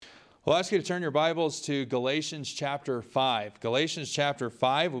Well, I ask you to turn your Bibles to Galatians chapter 5. Galatians chapter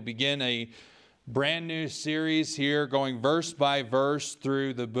 5 will begin a brand new series here, going verse by verse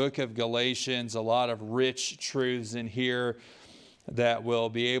through the book of Galatians. A lot of rich truths in here that we'll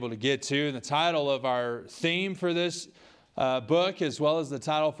be able to get to. And the title of our theme for this book, as well as the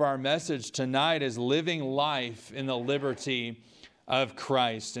title for our message tonight, is Living Life in the Liberty of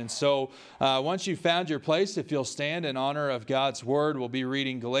Christ. And so once you've found your place, if you'll stand in honor of God's Word, we'll be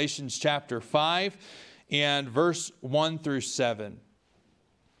reading Galatians chapter 5 and verse 1 through 7.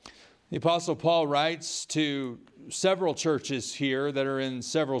 The Apostle Paul writes to several churches here that are in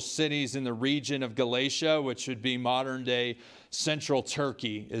several cities in the region of Galatia, which would be modern-day central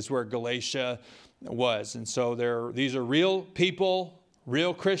Turkey is where Galatia was. And so these are real people,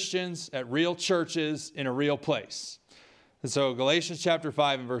 real Christians at real churches in a real place. And so Galatians chapter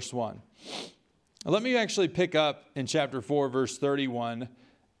 5 and verse 1. Let me actually pick up in chapter 4, verse 31.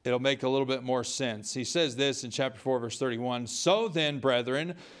 It'll make a little bit more sense. He says this in chapter 4, verse 31. So then,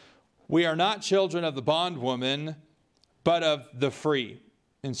 brethren, we are not children of the bondwoman, but of the free.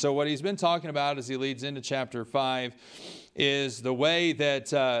 And so what he's been talking about as he leads into chapter 5 is the way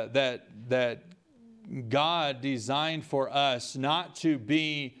that God designed for us not to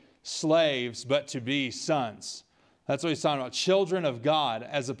be slaves, but to be sons. That's what he's talking about, children of God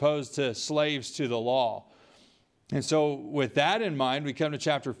as opposed to slaves to the law. And so with that in mind, we come to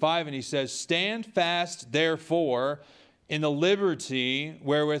chapter 5 and he says, Stand fast, therefore, in the liberty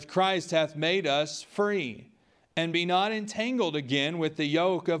wherewith Christ hath made us free, and be not entangled again with the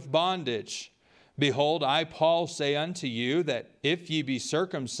yoke of bondage. Behold, I, Paul, say unto you that if ye be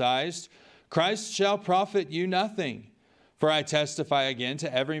circumcised, Christ shall profit you nothing. For I testify again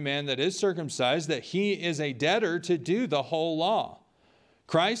to every man that is circumcised that he is a debtor to do the whole law.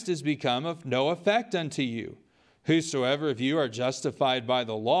 Christ is become of no effect unto you. Whosoever of you are justified by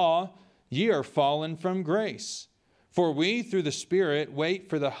the law, ye are fallen from grace. For we through the Spirit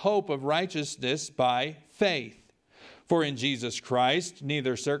wait for the hope of righteousness by faith. For in Jesus Christ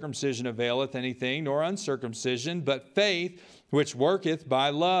neither circumcision availeth anything, nor uncircumcision, but faith which worketh by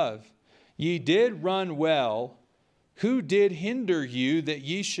love. Ye did run well. Who did hinder you that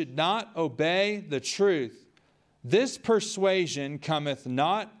ye should not obey the truth? This persuasion cometh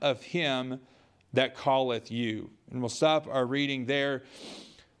not of him that calleth you. And we'll stop our reading there.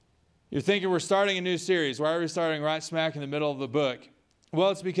 You're thinking we're starting a new series. Why are we starting right smack in the middle of the book?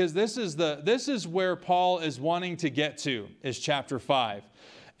 Well, it's because this is where Paul is wanting to get to, is chapter 5.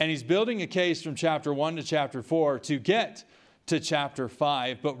 And he's building a case from chapter 1 to chapter 4 to get to chapter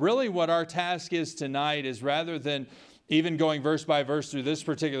 5. But really what our task is tonight is, rather than even going verse by verse through this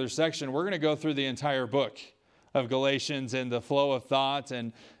particular section, we're going to go through the entire book of Galatians and the flow of thought,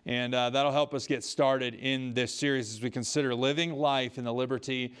 and that'll help us get started in this series as we consider living life in the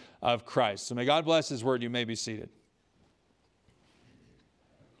liberty of Christ. So may God bless His word. You may be seated.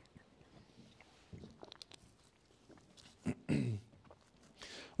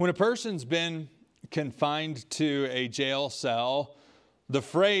 When a person's been confined to a jail cell, the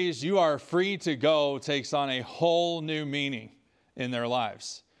phrase, "you are free to go," takes on a whole new meaning in their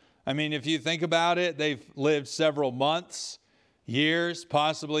lives. I mean, if you think about it, they've lived several months, years,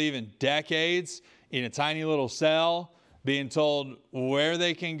 possibly even decades in a tiny little cell, being told where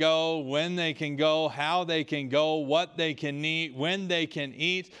they can go, when they can go, how they can go, what they can eat, when they can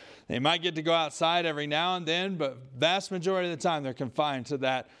eat. They might get to go outside every now and then, but vast majority of the time they're confined to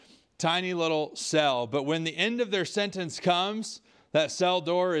that tiny little cell. But when the end of their sentence comes, that cell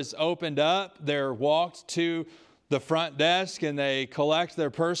door is opened up, they're walked to the front desk and they collect their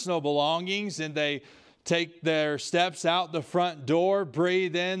personal belongings and they take their steps out the front door,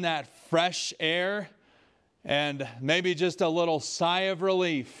 breathe in that fresh air and maybe just a little sigh of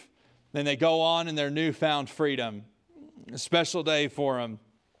relief. Then they go on in their newfound freedom. A special day for them.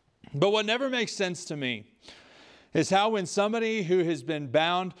 But what never makes sense to me is how when somebody who has been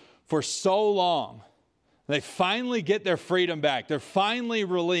bound for so long, they finally get their freedom back. They're finally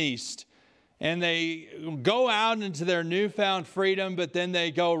released. And they go out into their newfound freedom, but then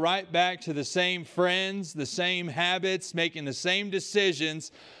they go right back to the same friends, the same habits, making the same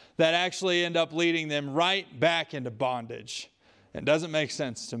decisions that actually end up leading them right back into bondage. It doesn't make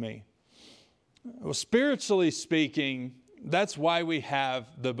sense to me. Well, spiritually speaking, that's why we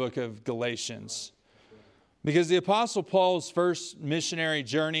have the book of Galatians. Because the Apostle Paul's first missionary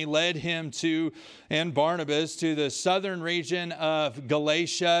journey led him and Barnabas to the southern region of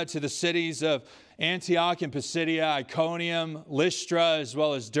Galatia, to the cities of Antioch and Pisidia, Iconium, Lystra, as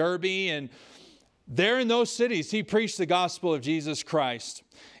well as Derbe. And there in those cities, he preached the gospel of Jesus Christ.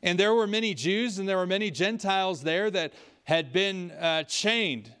 And there were many Jews and there were many Gentiles there that had been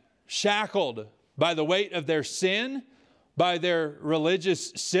chained, shackled by the weight of their sin, by their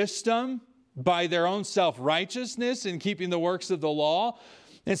religious system, by their own self-righteousness in keeping the works of the law.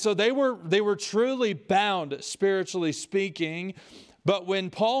 And so they were truly bound, spiritually speaking. But when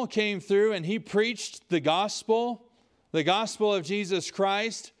Paul came through and he preached the gospel of Jesus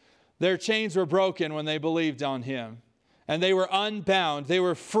Christ, their chains were broken when they believed on him. And they were unbound. They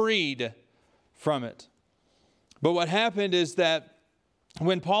were freed from it. But what happened is that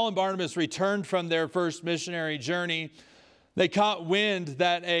when Paul and Barnabas returned from their first missionary journey, they caught wind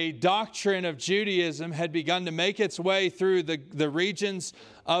that a doctrine of Judaism had begun to make its way through the regions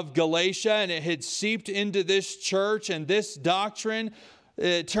of Galatia, and it had seeped into this church, and this doctrine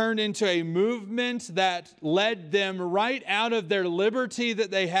turned into a movement that led them right out of their liberty that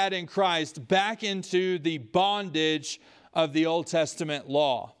they had in Christ back into the bondage of the Old Testament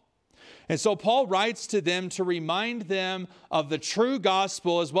law. And so Paul writes to them to remind them of the true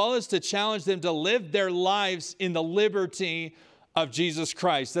gospel, as well as to challenge them to live their lives in the liberty of Jesus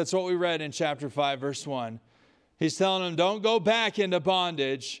Christ. That's what we read in chapter 5, verse 1. He's telling them, don't go back into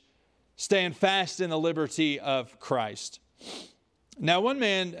bondage. Stand fast in the liberty of Christ. Now, one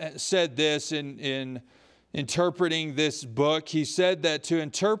man said this in interpreting this book. He said that to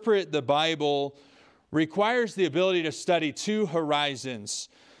interpret the Bible requires the ability to study two horizons: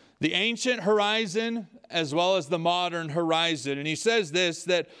 the ancient horizon as well as the modern horizon. And he says this,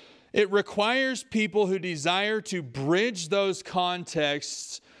 that it requires people who desire to bridge those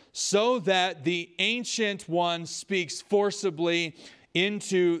contexts so that the ancient one speaks forcibly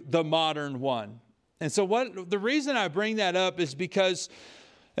into the modern one. And so the reason I bring that up is because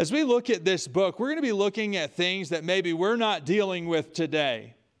as we look at this book, we're going to be looking at things that maybe we're not dealing with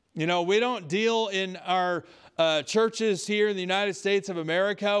today. You know, we don't deal in our churches here in the United States of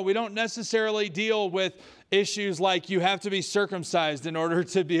America. We don't necessarily deal with issues like you have to be circumcised in order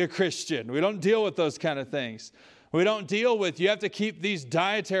to be a Christian. We don't deal with those kind of things. We don't deal with you have to keep these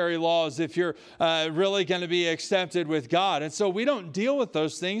dietary laws if you're really going to be accepted with God. And so we don't deal with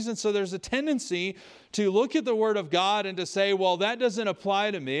those things. And so there's a tendency to look at the Word of God and to say, well, that doesn't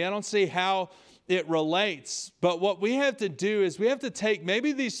apply to me. I don't see how it relates. But what we have to do is we have to take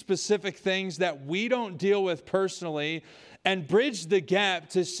maybe these specific things that we don't deal with personally and bridge the gap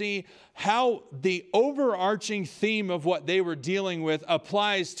to see how the overarching theme of what they were dealing with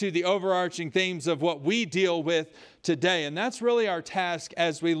applies to the overarching themes of what we deal with today. And that's really our task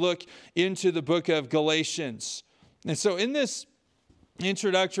as we look into the book of Galatians. And so in this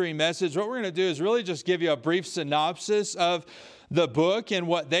introductory message, what we're going to do is really just give you a brief synopsis of the book and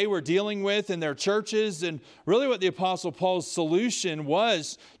what they were dealing with in their churches and really what the Apostle Paul's solution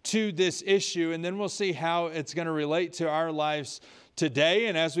was to this issue. And then we'll see how it's going to relate to our lives today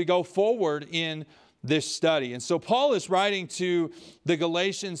and as we go forward in this study. And so Paul is writing to the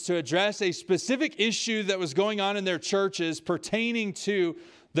Galatians to address a specific issue that was going on in their churches pertaining to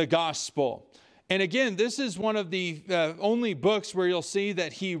the gospel. And again, this is one of the only books where you'll see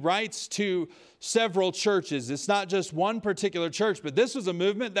that he writes to several churches. It's not just one particular church, but this was a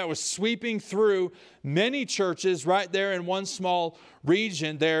movement that was sweeping through many churches right there in one small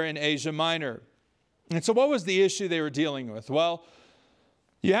region there in Asia Minor. And so what was the issue they were dealing with? Well,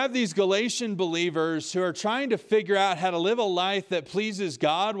 you have these Galatian believers who are trying to figure out how to live a life that pleases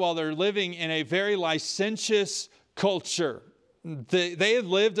God while they're living in a very licentious culture. They had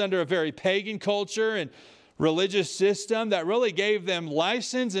lived under a very pagan culture and religious system that really gave them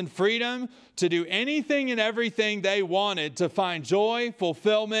license and freedom to do anything and everything they wanted to find joy,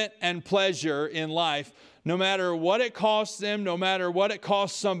 fulfillment, and pleasure in life, no matter what it cost them, no matter what it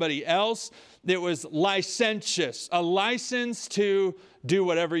cost somebody else. It was licentious, a license to do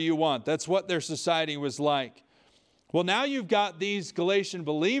whatever you want. That's what their society was like. Well, now you've got these Galatian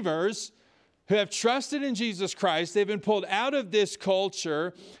believers who have trusted in Jesus Christ. They've been pulled out of this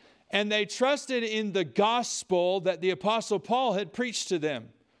culture, and they trusted in the gospel that the Apostle Paul had preached to them.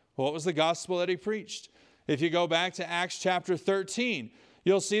 What was the gospel that he preached? If you go back to Acts chapter 13,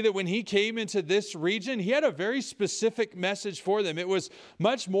 you'll see that when he came into this region, he had a very specific message for them. It was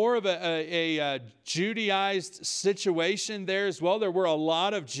much more of a Judaized situation there as well. There were a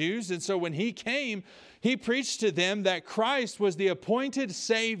lot of Jews, and so when he came, he preached to them that Christ was the appointed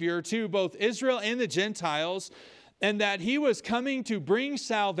Savior to both Israel and the Gentiles, and that he was coming to bring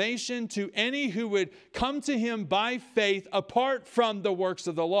salvation to any who would come to him by faith apart from the works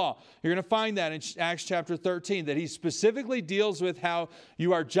of the law. You're going to find that in Acts chapter 13, that he specifically deals with how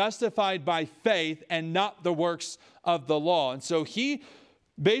you are justified by faith and not the works of the law. And so he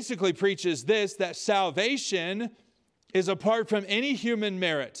basically preaches this, that salvation is apart from any human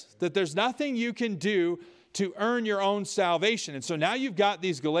merit, that there's nothing you can do to earn your own salvation. And so now you've got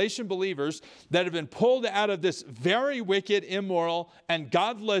these Galatian believers that have been pulled out of this very wicked, immoral, and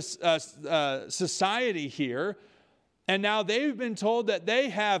godless society here. And now they've been told that they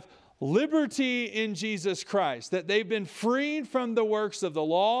have liberty in Jesus Christ, that they've been freed from the works of the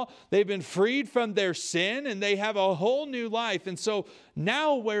law, they've been freed from their sin, and they have a whole new life. And so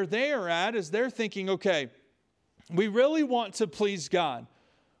now where they are at is they're thinking, okay, we really want to please God.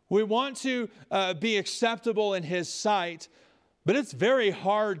 We want to be acceptable in His sight, but it's very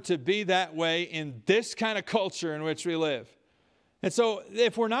hard to be that way in this kind of culture in which we live. And so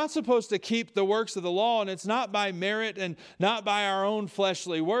if we're not supposed to keep the works of the law, and it's not by merit and not by our own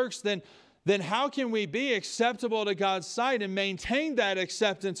fleshly works, then how can we be acceptable to God's sight and maintain that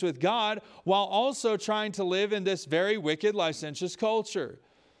acceptance with God while also trying to live in this very wicked, licentious culture?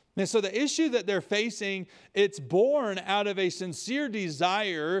 And so the issue that they're facing, it's born out of a sincere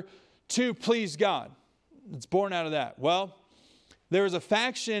desire to please God. It's born out of that. Well, there was a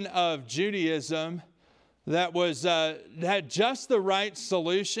faction of Judaism that had just the right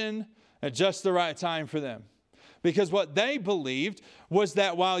solution at just the right time for them. Because what they believed was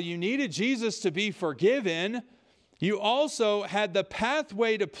that while you needed Jesus to be forgiven, you also had the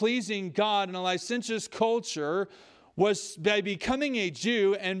pathway to pleasing God in a licentious culture was by becoming a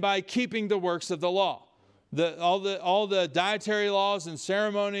Jew and by keeping the works of the law. All the dietary laws and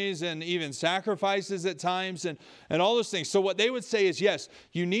ceremonies and even sacrifices at times and all those things. So what they would say is, yes,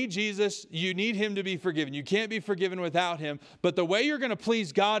 you need Jesus. You need Him to be forgiven. You can't be forgiven without Him. But the way you're going to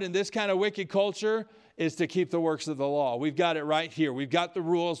please God in this kind of wicked culture is to keep the works of the law. We've got it right here. We've got the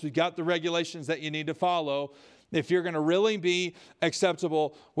rules. We've got the regulations that you need to follow if you're going to really be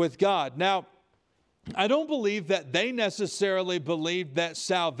acceptable with God. Now, I don't believe that they necessarily believed that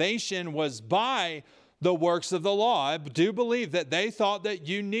salvation was by the works of the law. I do believe that they thought that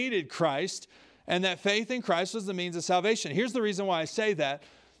you needed Christ and that faith in Christ was the means of salvation. Here's the reason why I say that.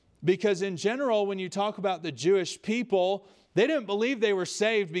 Because in general, when you talk about the Jewish people, they didn't believe they were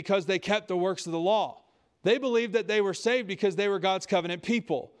saved because they kept the works of the law. They believed that they were saved because they were God's covenant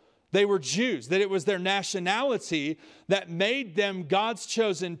people. They were Jews, that it was their nationality that made them God's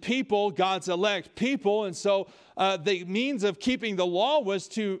chosen people, God's elect people. And so the means of keeping the law was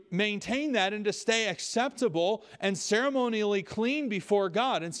to maintain that and to stay acceptable and ceremonially clean before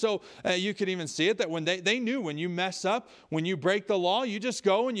God. And so you could even see it that when they knew when you mess up, when you break the law, you just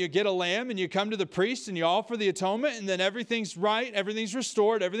go and you get a lamb and you come to the priest and you offer the atonement, and then everything's right, everything's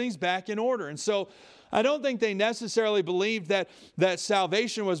restored, everything's back in order. And so I don't think they necessarily believed that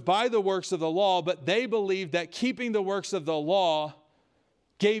salvation was by the works of the law, but they believed that keeping the works of the law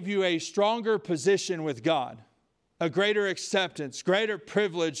gave you a stronger position with God, a greater acceptance, greater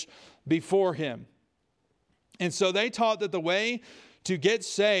privilege before Him. And so they taught that the way to get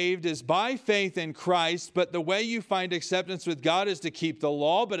saved is by faith in Christ, but the way you find acceptance with God is to keep the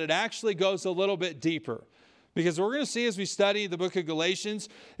law, but it actually goes a little bit deeper. Because what we're going to see as we study the book of Galatians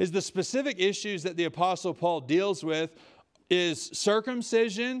is the specific issues that the Apostle Paul deals with is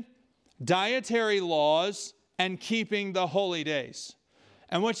circumcision, dietary laws, and keeping the holy days.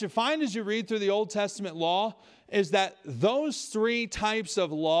 And what you find as you read through the Old Testament law is that those three types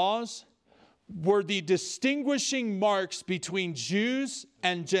of laws were the distinguishing marks between Jews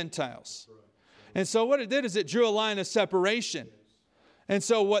and Gentiles. And so what it did is it drew a line of separation. And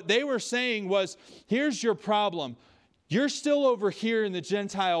so what they were saying was, here's your problem. You're still over here in the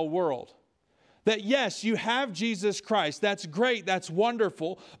Gentile world. That yes, you have Jesus Christ. That's great. That's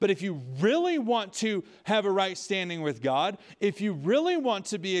wonderful. But if you really want to have a right standing with God, if you really want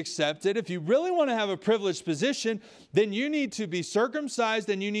to be accepted, if you really want to have a privileged position, then you need to be circumcised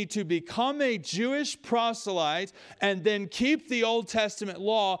and you need to become a Jewish proselyte and then keep the Old Testament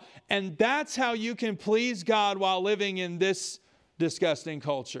law. And that's how you can please God while living in this disgusting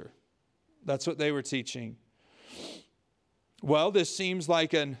culture. That's what they were teaching. Well, this seems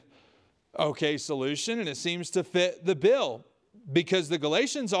like an okay solution, and it seems to fit the bill because the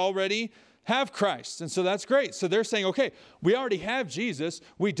Galatians already have Christ. And so that's great. So they're saying, okay, we already have Jesus.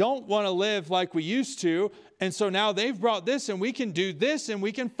 We don't want to live like we used to. And so now they've brought this, and we can do this, and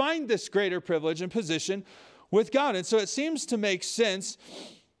we can find this greater privilege and position with God. And so it seems to make sense,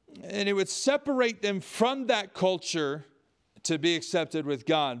 and it would separate them from that culture to be accepted with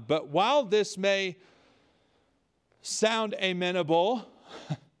God. But while this may sound amenable,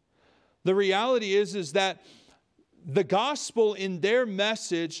 the reality is that the gospel in their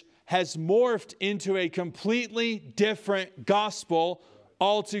message has morphed into a completely different gospel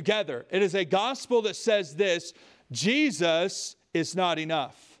altogether. It is a gospel that says this: Jesus is not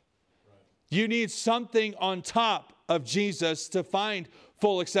enough. You need something on top of Jesus to find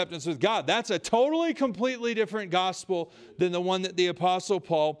full acceptance with God. That's a totally, completely different gospel than the one that the Apostle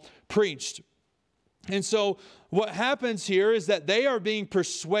Paul preached. And so what happens here is that they are being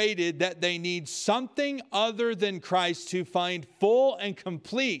persuaded that they need something other than Christ to find full and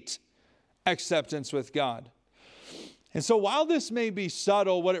complete acceptance with God. And so while this may be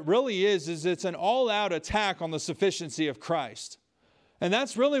subtle, what it really is it's an all-out attack on the sufficiency of Christ. And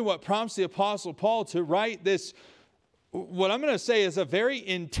that's really what prompts the Apostle Paul to write this, what I'm going to say is a very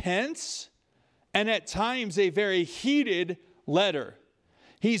intense and at times a very heated letter.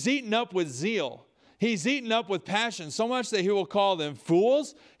 He's eaten up with zeal. He's eaten up with passion, so much that he will call them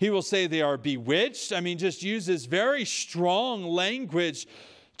fools. He will say they are bewitched. Just uses very strong language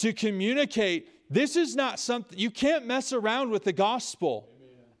to communicate this is not something, you can't mess around with the gospel.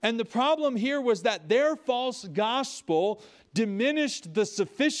 Amen. And the problem here was that their false gospel diminished the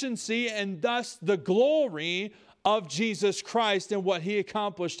sufficiency and thus the glory of Jesus Christ and what he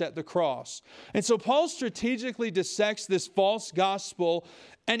accomplished at the cross. And so Paul strategically dissects this false gospel,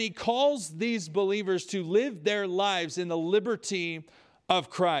 and he calls these believers to live their lives in the liberty of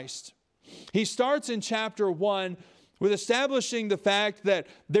Christ. He starts in chapter 1 with establishing the fact that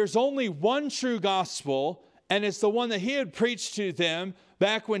there's only one true gospel, and it's the one that he had preached to them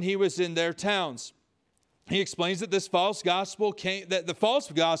back when he was in their towns. He explains that this false gospel that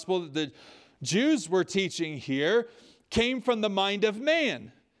the Jews were teaching here came from the mind of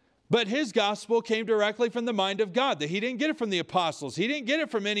man. But his gospel came directly from the mind of God, that he didn't get it from the apostles. He didn't get it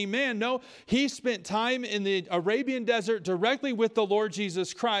from any man. No, he spent time in the Arabian desert directly with the Lord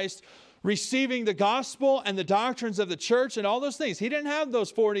Jesus Christ, receiving the gospel and the doctrines of the church and all those things. He didn't have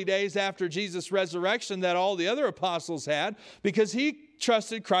those 40 days after Jesus' resurrection that all the other apostles had, because he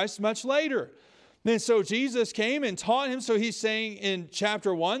trusted Christ much later. And so Jesus came and taught him. So he's saying in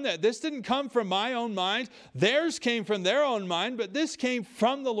chapter 1 that this didn't come from my own mind. Theirs came from their own mind, but this came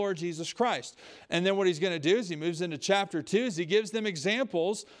from the Lord Jesus Christ. And then what he's going to do is he moves into chapter 2 as he gives them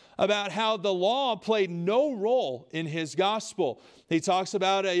examples about how the law played no role in his gospel. He talks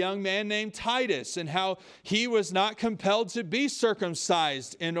about a young man named Titus and how he was not compelled to be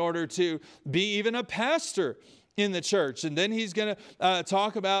circumcised in order to be even a pastor in the church. And then he's going to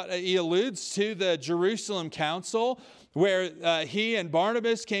talk about, he alludes to the Jerusalem Council, where he and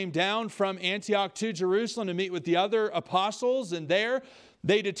Barnabas came down from Antioch to Jerusalem to meet with the other apostles. And there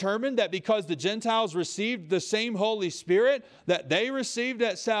they determined that because the Gentiles received the same Holy Spirit that they received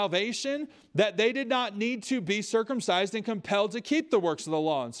at salvation, that they did not need to be circumcised and compelled to keep the works of the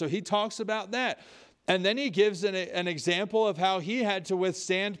law. And so he talks about that. And then he gives an example of how he had to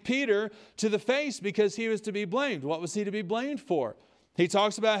withstand Peter to the face because he was to be blamed. What was he to be blamed for? He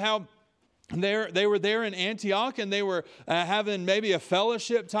talks about how they were there in Antioch and they were having maybe a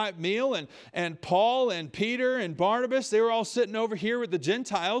fellowship type meal, and Paul and Peter and Barnabas, they were all sitting over here with the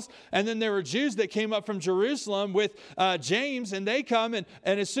Gentiles, and then there were Jews that came up from Jerusalem with James, and they come and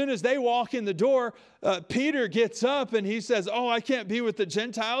as soon as they walk in the door, Peter gets up and he says, oh, I can't be with the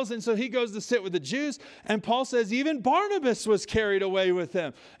Gentiles. And so he goes to sit with the Jews. And Paul says even Barnabas was carried away with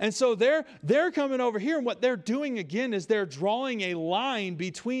them. And so they're coming over here. And what they're doing again is they're drawing a line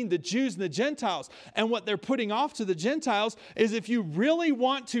between the Jews and the Gentiles. And what they're putting off to the Gentiles is if you really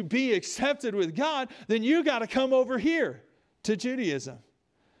want to be accepted with God, then you got to come over here to Judaism.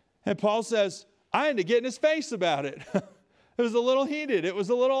 And Paul says, I had to get in his face about it. It was a little heated. It was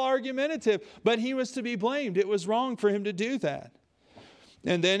a little argumentative, but he was to be blamed. It was wrong for him to do that.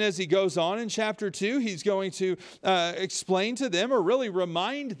 And then as he goes on in chapter 2, he's going to explain to them, or really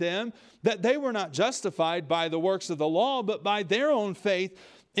remind them, that they were not justified by the works of the law, but by their own faith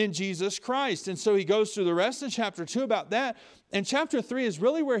in Jesus Christ. And so he goes through the rest of chapter 2 about that. And chapter 3 is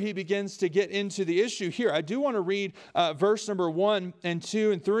really where he begins to get into the issue here. I do want to read verse number 1 and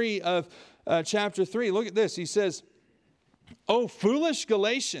 2 and 3 of chapter 3. Look at this. He says, O foolish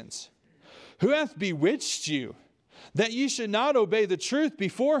Galatians, who hath bewitched you, that ye should not obey the truth,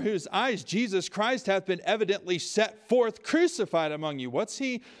 before whose eyes Jesus Christ hath been evidently set forth, crucified among you? What's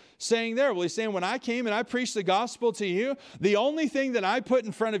he saying there? Well, he's saying, when I came and I preached the gospel to you, the only thing that I put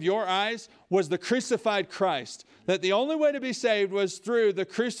in front of your eyes was the crucified Christ. That the only way to be saved was through the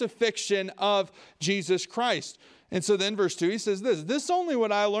crucifixion of Jesus Christ. And so then verse 2, he says this only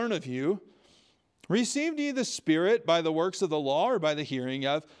would I learn of you. Received ye the Spirit by the works of the law, or by the hearing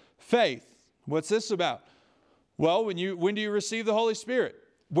of faith? What's this about? Well, when do you receive the Holy Spirit?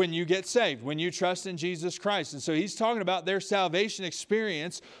 When you get saved, when you trust in Jesus Christ. And so he's talking about their salvation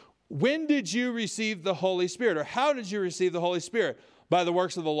experience. When did you receive the Holy Spirit? Or how did you receive the Holy Spirit? By the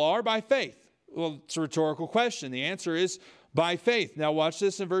works of the law or by faith? Well, it's a rhetorical question. The answer is by faith. Now watch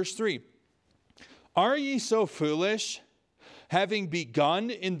this in verse 3. Are ye so foolish? having begun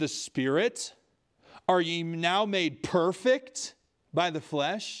in the Spirit, are ye now made perfect by the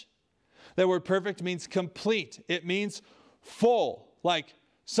flesh? That word perfect means complete. It means full, like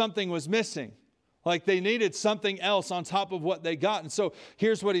something was missing. Like they needed something else on top of what they got. And so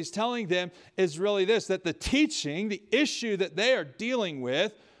here's what he's telling them is really this, that the teaching, the issue that they are dealing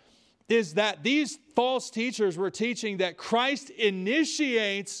with is that these false teachers were teaching that Christ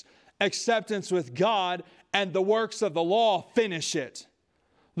initiates acceptance with God and the works of the law finish it.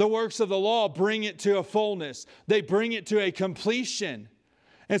 The works of the law bring it to a fullness. They bring it to a completion.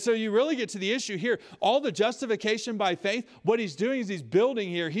 And so you really get to the issue here. All the justification by faith, what he's doing is he's building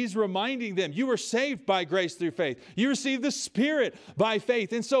here. He's reminding them, you were saved by grace through faith. You received the Spirit by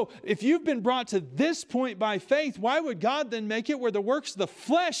faith. And so if you've been brought to this point by faith, why would God then make it where the works of the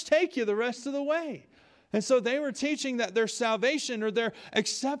flesh take you the rest of the way? And so they were teaching that their salvation or their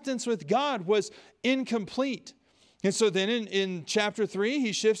acceptance with God was incomplete. And so then in chapter 3,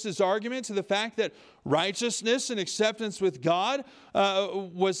 he shifts his argument to the fact that righteousness and acceptance with God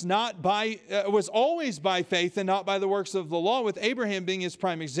was always by faith and not by the works of the law, with Abraham being his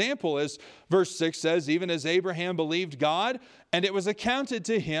prime example. As verse 6 says, even as Abraham believed God, and it was accounted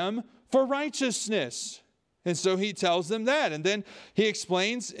to him for righteousness. And so he tells them that. And then he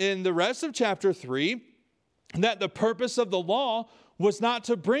explains in the rest of chapter 3 that the purpose of the law was not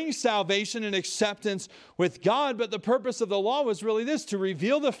to bring salvation and acceptance with God, but the purpose of the law was really this, to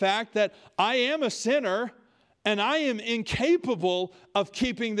reveal the fact that I am a sinner and I am incapable of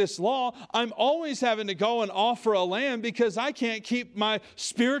keeping this law. I'm always having to go and offer a lamb because I can't keep my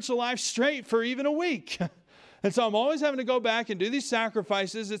spiritual life straight for even a week. And so I'm always having to go back and do these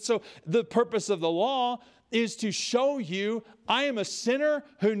sacrifices. And so the purpose of the law is to show you I am a sinner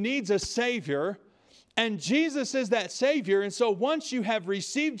who needs a Savior. And Jesus is that Savior. And so once you have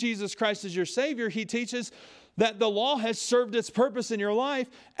received Jesus Christ as your Savior, he teaches that the law has served its purpose in your life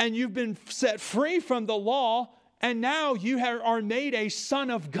and you've been set free from the law and now you are made a son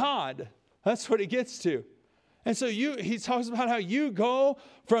of God. That's what he gets to. And so he talks about how you go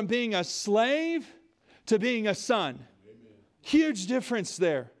from being a slave to being a son. Amen. Huge difference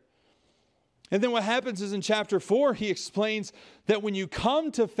there. And then what happens is in chapter 4, he explains that when you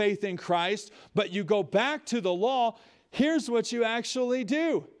come to faith in Christ, but you go back to the law, here's what you actually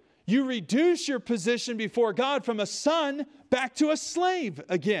do. You reduce your position before God from a son back to a slave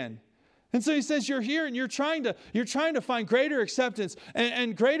again. And so he says you're here and you're trying to find greater acceptance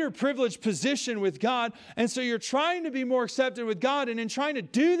and greater privileged position with God. And so you're trying to be more accepted with God. And in trying to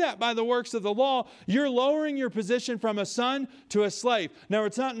do that by the works of the law, you're lowering your position from a son to a slave. Now,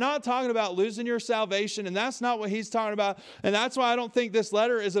 it's not talking about losing your salvation, and that's not what he's talking about. And that's why I don't think this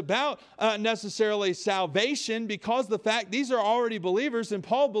letter is about necessarily salvation, because the fact these are already believers and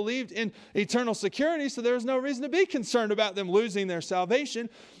Paul believed in eternal security, so there's no reason to be concerned about them losing their salvation.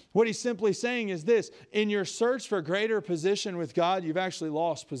 What he's simply saying is this: in your search for greater position with God, you've actually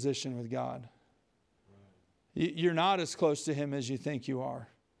lost position with God. You're not as close to him as you think you are.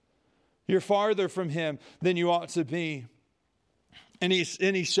 You're farther from him than you ought to be. And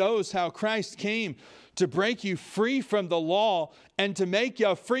he shows how Christ came to break you free from the law and to make you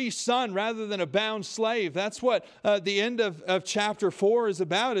a free son rather than a bound slave. That's what the end of chapter 4 is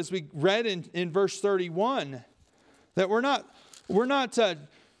about, as we read in verse 31. That we're not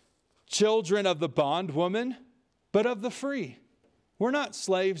children of the bondwoman, but of the free. We're not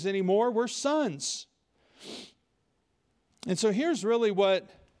slaves anymore. We're sons. And so here's really what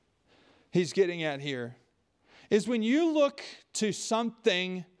he's getting at here, is when you look to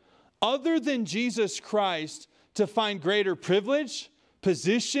something other than Jesus Christ to find greater privilege,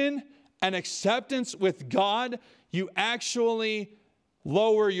 position, and acceptance with God, you actually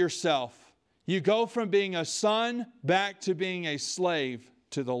lower yourself. You go from being a son back to being a slave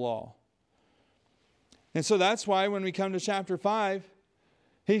to the law. And so that's why when we come to chapter 5,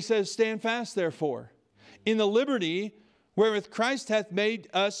 he says, stand fast, therefore, in the liberty wherewith Christ hath made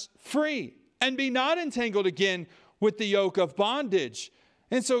us free, and be not entangled again with the yoke of bondage.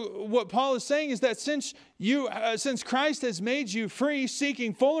 And so what Paul is saying is that since Christ has made you free,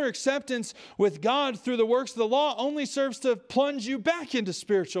 seeking fuller acceptance with God through the works of the law only serves to plunge you back into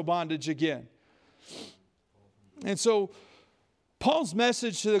spiritual bondage again. And so Paul's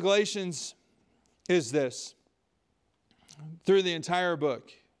message to the Galatians is this through the entire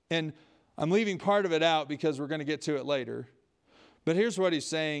book. And I'm leaving part of it out because we're going to get to it later. But here's what he's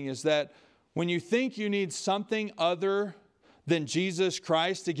saying is that when you think you need something other than Jesus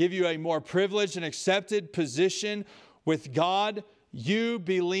Christ to give you a more privileged and accepted position with God, you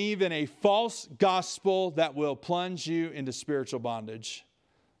believe in a false gospel that will plunge you into spiritual bondage.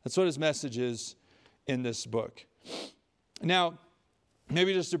 That's what his message is in this book. Now,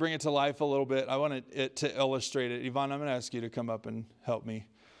 maybe just to bring it to life a little bit, I want it to illustrate it. Yvonne, I'm going to ask you to come up and help me.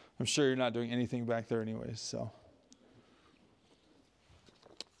 I'm sure you're not doing anything back there anyways.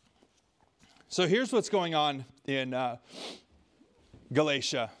 So here's what's going on in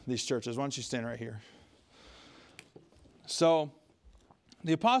Galatia, these churches. Why don't you stand right here? So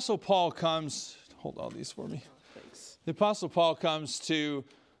the Apostle Paul comes, hold all these for me. Thanks. The Apostle Paul comes to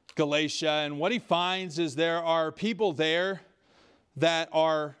Galatia, and what he finds is there are people there that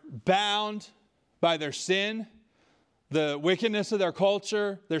are bound by their sin, the wickedness of their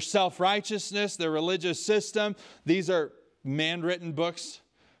culture, their self-righteousness, their religious system. These are man-written books,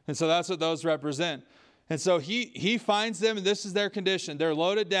 and so that's what those represent. And so he finds them, and this is their condition. They're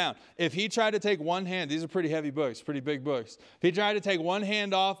loaded down. If he tried to take one hand, these are pretty heavy books, pretty big books. If he tried to take one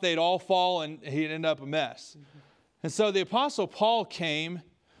hand off, they'd all fall, and he'd end up a mess. And so the Apostle Paul came,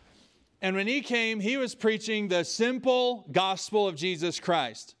 and when he came, he was preaching the simple gospel of Jesus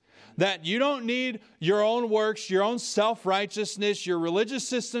Christ. That you don't need your own works, your own self-righteousness, your religious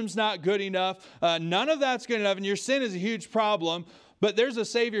system's not good enough. None of that's good enough, and your sin is a huge problem. But there's a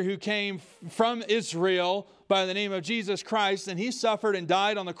Savior who came from Israel by the name of Jesus Christ, and he suffered and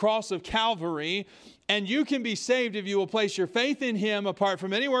died on the cross of Calvary. And you can be saved if you will place your faith in him apart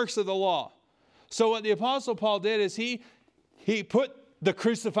from any works of the law. So what the Apostle Paul did is he put the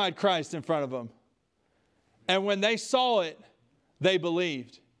crucified Christ in front of them. And when they saw it, they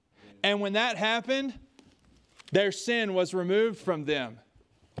believed. And when that happened, their sin was removed from them.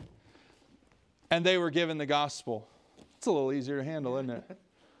 And they were given the gospel. It's a little easier to handle, isn't it? A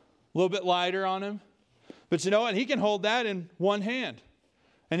little bit lighter on him. But you know what? He can hold that in one hand.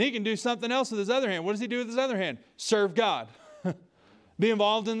 And he can do something else with his other hand. What does he do with his other hand? Serve God. Be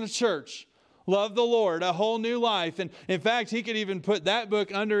involved in the church. Love the Lord. A whole new life. And in fact, he could even put that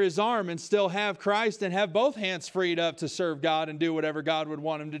book under his arm and still have Christ and have both hands freed up to serve God and do whatever God would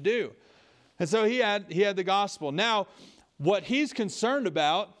want him to do. And so he had the gospel. Now, what he's concerned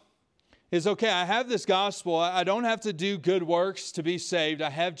about is, okay, I have this gospel. I don't have to do good works to be saved. I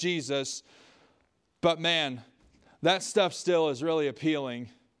have Jesus. But man, that stuff still is really appealing.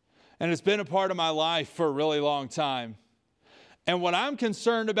 And it's been a part of my life for a really long time. And what I'm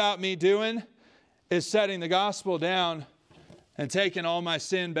concerned about me doing is setting the gospel down and taking all my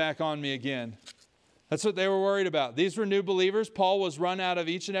sin back on me again. That's what they were worried about. These were new believers. Paul was run out of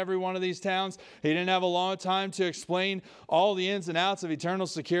each and every one of these towns. He didn't have a long time to explain all the ins and outs of eternal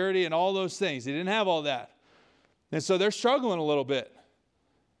security and all those things. He didn't have all that. And so they're struggling a little bit.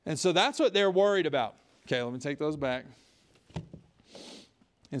 And so that's what they're worried about. Okay, let me take those back.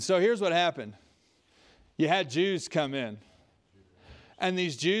 And so here's what happened. You had Jews come in. And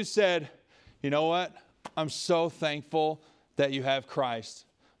these Jews said, you know what? I'm so thankful that you have Christ.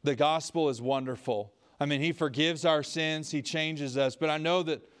 The gospel is wonderful. I mean, he forgives our sins. He changes us. But I know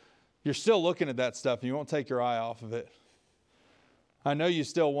that you're still looking at that stuff and you won't take your eye off of it. I know you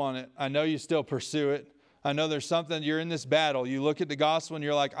still want it. I know you still pursue it. I know there's something, you're in this battle. You look at the gospel and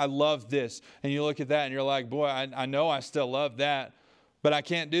you're like, I love this. And you look at that and you're like, boy, I know I still love that, but I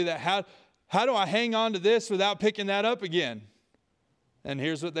can't do that. How do I hang on to this without picking that up again? And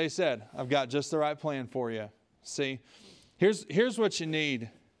here's what they said. I've got just the right plan for you. See, here's what you need.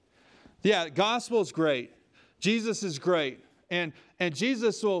 Yeah, gospel is great. Jesus is great. And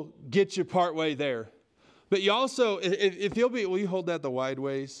Jesus will get you partway there. But you also, if you'll be, will you hold that the wide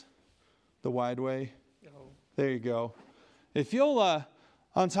ways? The wide way? No. There you go. If you'll,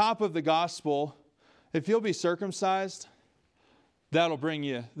 on top of the gospel, if you'll be circumcised, that'll bring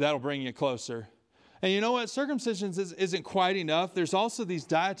you closer. And you know what? Circumcision isn't quite enough. There's also these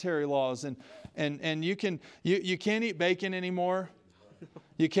dietary laws, and you can't eat bacon anymore.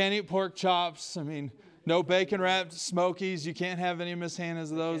 You can't eat pork chops. I mean, no bacon-wrapped Smokies. You can't have any Miss Hannah's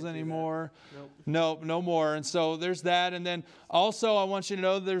of those anymore. Nope, no more. And so there's that. And then also I want you to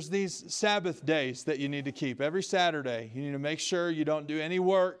know there's these Sabbath days that you need to keep. Every Saturday, you need to make sure you don't do any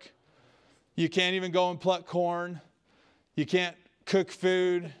work. You can't even go and pluck corn. You can't cook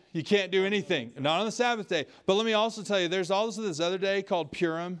food. You can't do anything. Not on the Sabbath day. But let me also tell you, there's also this other day called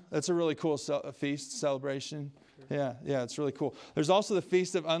Purim. That's a really cool feast celebration. Yeah, it's really cool. There's also the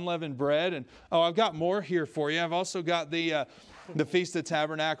Feast of Unleavened Bread. And, I've got more here for you. I've also got the Feast of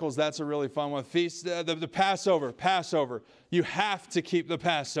Tabernacles. That's a really fun one. The Passover. You have to keep the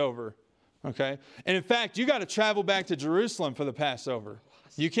Passover. Okay? And in fact, you got to travel back to Jerusalem for the Passover.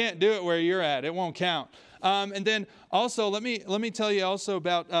 You can't do it where you're at. It won't count. And then also, let me tell you also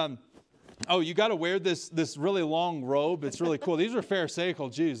about oh, you got to wear this really long robe. It's really cool. These were Pharisaical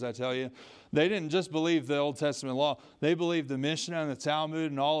Jews, I tell you. They didn't just believe the Old Testament law. They believed the Mishnah and the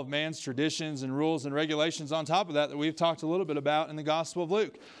Talmud and all of man's traditions and rules and regulations on top of that we've talked a little bit about in the Gospel of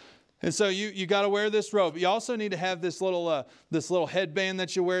Luke. And so you got to wear this robe. You also need to have this little headband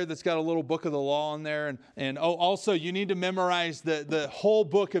that you wear that's got a little book of the law in there. And also you need to memorize the whole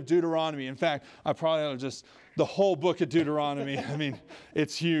book of Deuteronomy. In fact, I probably ought to just the whole book of Deuteronomy. I mean,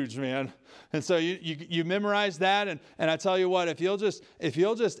 it's huge, man. And so you memorize that, and I tell you what, if you'll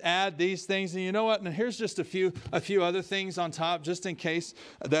just add these things, and you know what, and here's just a few other things on top, just in case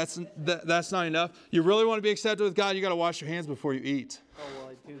that's not enough. You really want to be accepted with God, you got to wash your hands before you eat. Oh, well,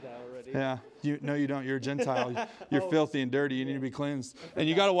 I do that already. Yeah, no, you don't. You're a Gentile. You're filthy and dirty. You need to be cleansed, and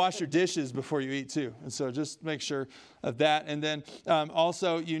you got to wash your dishes before you eat too. And so just make sure of that. And then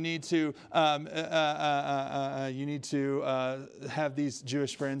also you need to have these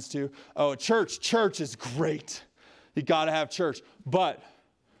Jewish friends too. Oh, church is great. You got to have church, but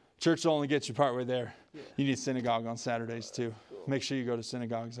church will only get you partway there. Yeah. You need synagogue on Saturdays too. Cool. Make sure you go to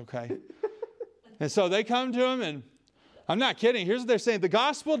synagogues, okay? And so they come to him, and I'm not kidding. Here's what they're saying. The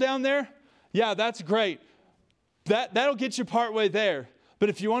gospel down there, yeah, that's great. That'll get you partway there. But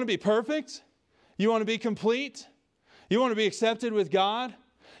if you want to be perfect, you want to be complete, you want to be accepted with God,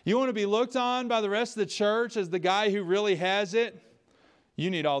 you want to be looked on by the rest of the church as the guy who really has it, you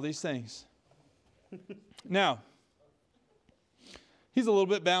need all these things. Now, he's a little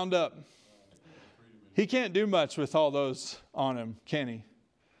bit bound up. He can't do much with all those on him, can he?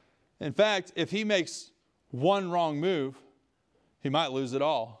 In fact, if he makes one wrong move, he might lose it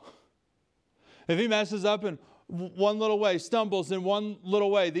all. If he messes up in one little way, stumbles in one little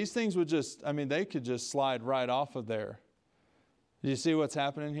way, these things would they could just slide right off of there. Do you see what's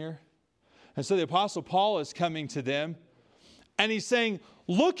happening here? And so the Apostle Paul is coming to them, and he's saying,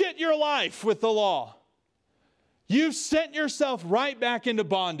 look at your life with the law. You've sent yourself right back into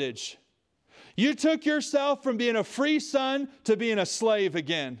bondage. You took yourself from being a free son to being a slave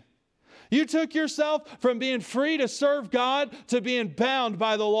again. You took yourself from being free to serve God to being bound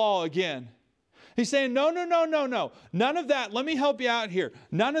by the law again. He's saying, no. None of that. Let me help you out here.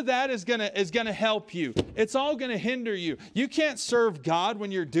 None of that is gonna help you. It's all gonna hinder you. You can't serve God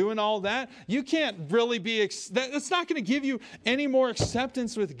when you're doing all that. You can't really that's not gonna give you any more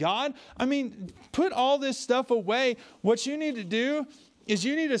acceptance with God. I mean, put all this stuff away. What you need to do is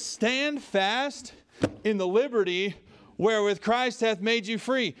you need to stand fast in the liberty wherewith Christ hath made you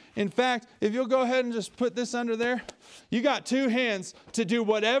free. In fact, if you'll go ahead and just put this under there, you got two hands to do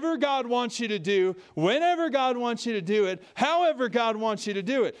whatever God wants you to do, whenever God wants you to do it, however God wants you to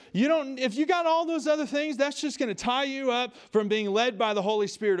do it. If you got all those other things, that's just going to tie you up from being led by the Holy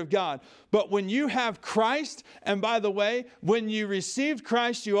Spirit of God. But when you have Christ, and by the way, when you received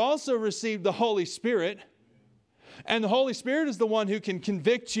Christ, you also received the Holy Spirit. And the Holy Spirit is the one who can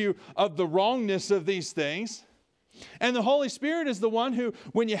convict you of the wrongness of these things. And the Holy Spirit is the one who,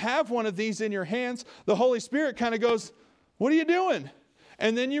 when you have one of these in your hands, the Holy Spirit kind of goes, what are you doing?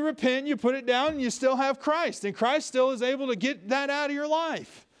 And then you repent, you put it down, and you still have Christ. And Christ still is able to get that out of your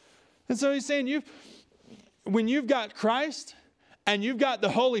life. And so he's saying, when you've got Christ and you've got the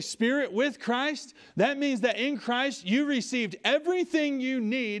Holy Spirit with Christ, that means that in Christ you received everything you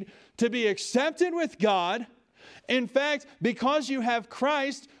need to be accepted with God. In fact, because you have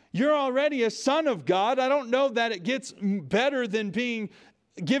Christ, you're already a son of God. I don't know that it gets better than being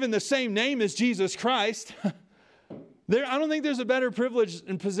given the same name as Jesus Christ. I don't think there's a better privilege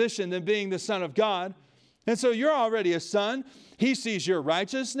and position than being the son of God. And so you're already a son. He sees your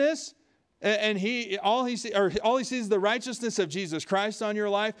righteousness, and all he sees is the righteousness of Jesus Christ on your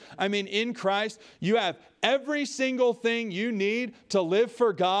life. I mean, in Christ, you have every single thing you need to live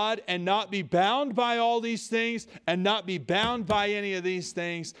for God and not be bound by all these things and not be bound by any of these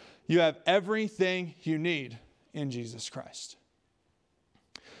things. You have everything you need in Jesus Christ.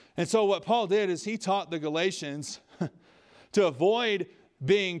 And so what Paul did is he taught the Galatians to avoid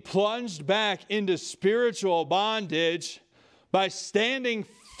being plunged back into spiritual bondage by standing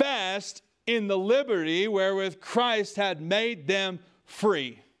fast in the liberty wherewith Christ had made them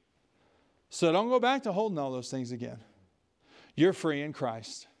free. So don't go back to holding all those things again. You're free in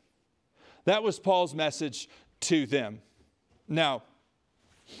Christ. That was Paul's message to them. Now,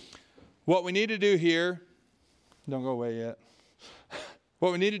 what we need to do here, don't go away yet.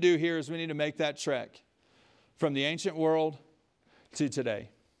 What we need to do here is we need to make that trek from the ancient world to today.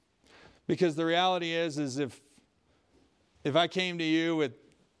 Because the reality is if I came to you with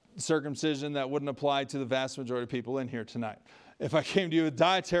circumcision that wouldn't apply to the vast majority of people in here tonight. If I came to you with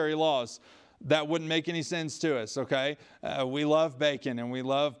dietary laws that wouldn't make any sense to us, okay? We love bacon, and we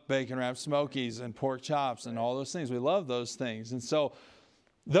love bacon-wrapped Smokies and pork chops and all those things. We love those things. And so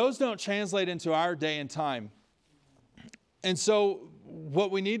those don't translate into our day and time. And so what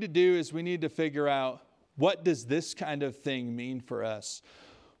we need to do is we need to figure out, what does this kind of thing mean for us?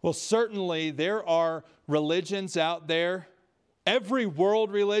 Well, certainly there are religions out there. Every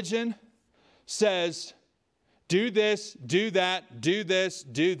world religion says, do this, do that, do this,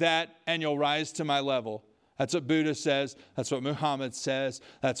 do that, and you'll rise to my level. That's what Buddha says. That's what Muhammad says.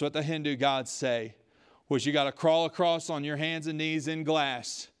 That's what the Hindu gods say. Was you got to crawl across on your hands and knees in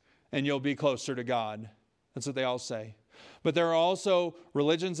glass, and you'll be closer to God. That's what they all say. But there are also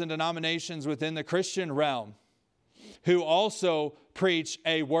religions and denominations within the Christian realm who also preach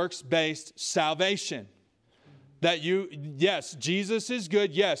a works-based salvation. That yes, Jesus is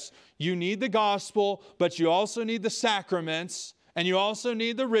good. Yes, you need the gospel, but you also need the sacraments, and you also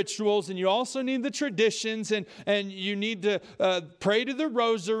need the rituals, and you also need the traditions, and you need to pray to the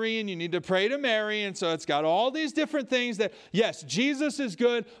rosary, and you need to pray to Mary. And so it's got all these different things that, yes, Jesus is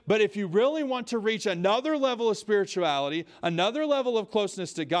good, but if you really want to reach another level of spirituality, another level of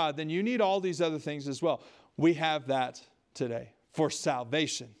closeness to God, then you need all these other things as well. We have that today for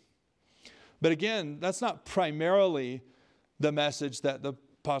salvation. But again, that's not primarily the message that the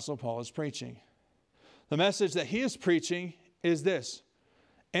Apostle Paul is preaching. The message that he is preaching is this: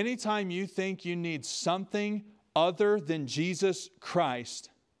 anytime you think you need something other than Jesus Christ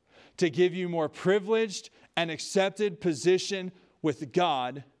to give you more privileged and accepted position with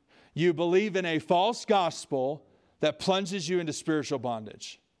God, you believe in a false gospel that plunges you into spiritual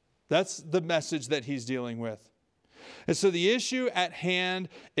bondage. That's the message that he's dealing with. And so the issue at hand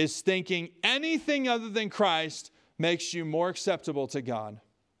is thinking anything other than Christ makes you more acceptable to God.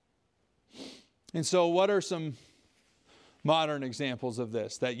 And so what are some modern examples of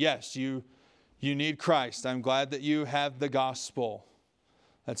this? That yes, you need Christ. I'm glad that you have the gospel.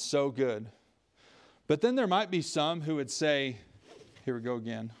 That's so good. But then there might be some who would say, here we go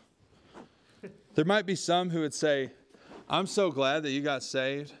again. There might be some who would say, I'm so glad that you got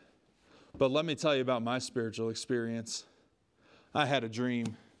saved, but let me tell you about my spiritual experience. I had a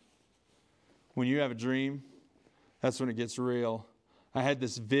dream. When you have a dream, that's when it gets real. I had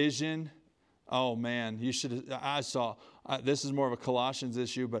this vision. Oh man, this is more of a Colossians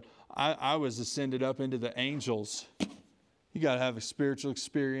issue, but I was ascended up into the angels. You got to have a spiritual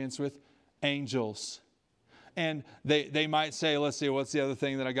experience with angels. And they might say, let's see, what's the other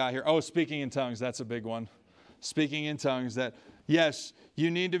thing that I got here? Oh, speaking in tongues. That's a big one. Speaking in tongues, that yes, you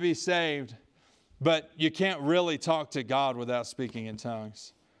need to be saved, but you can't really talk to God without speaking in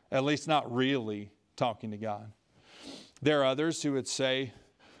tongues. At least not really talking to God. There are others who would say,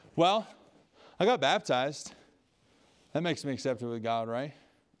 well, I got baptized. That makes me accepted with God, right?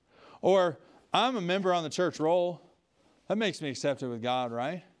 Or I'm a member on the church roll. That makes me accepted with God,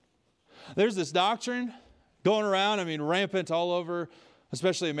 right? There's this doctrine going around, rampant all over,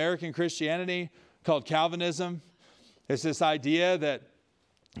 especially American Christianity, called Calvinism. It's this idea that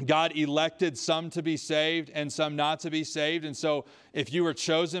God elected some to be saved and some not to be saved. And so if you were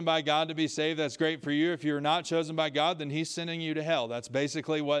chosen by God to be saved, that's great for you. If you're not chosen by God, then he's sending you to hell. That's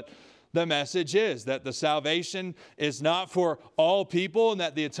basically what the message is, that the salvation is not for all people and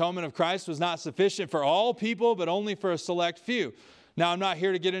that the atonement of Christ was not sufficient for all people, but only for a select few. Now, I'm not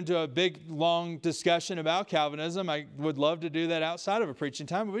here to get into a big, long discussion about Calvinism. I would love to do that outside of a preaching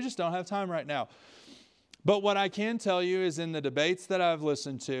time, but we just don't have time right now. But what I can tell you is in the debates that I've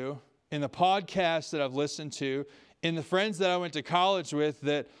listened to, in the podcasts that I've listened to, in the friends that I went to college with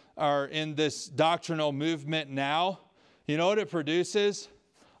that are in this doctrinal movement now, you know what it produces?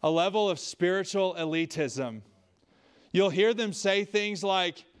 A level of spiritual elitism. You'll hear them say things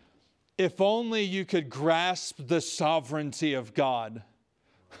like, if only you could grasp the sovereignty of God.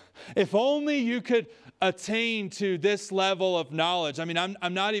 If only you could attain to this level of knowledge.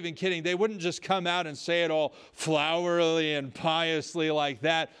 I'm not even kidding. They wouldn't just come out and say it all flowery and piously like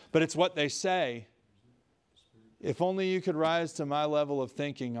that, but it's what they say. If only you could rise to my level of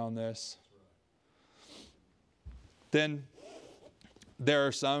thinking on this. Then there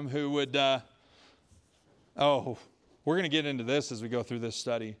are some who would, we're going to get into this as we go through this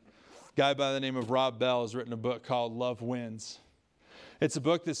study. A guy by the name of Rob Bell has written a book called Love Wins. It's a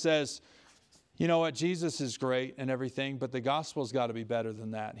book that says, you know what, Jesus is great and everything, but the gospel's got to be better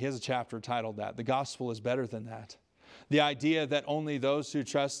than that. He has a chapter titled that. The gospel is better than that. The idea that only those who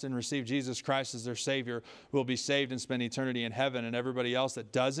trust and receive Jesus Christ as their Savior will be saved and spend eternity in heaven, and everybody else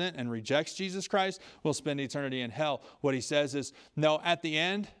that doesn't and rejects Jesus Christ will spend eternity in hell. What he says is, no, at the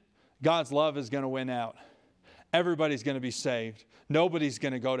end, God's love is going to win out. Everybody's going to be saved. Nobody's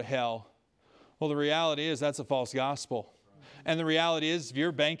going to go to hell. Well, the reality is that's a false gospel. And the reality is, if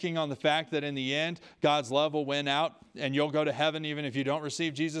you're banking on the fact that in the end, God's love will win out and you'll go to heaven even if you don't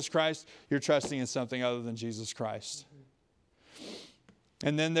receive Jesus Christ, you're trusting in something other than Jesus Christ.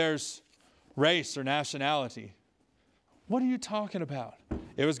 And then there's race or nationality. What are you talking about?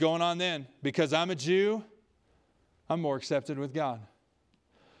 It was going on then. Because I'm a Jew, I'm more accepted with God.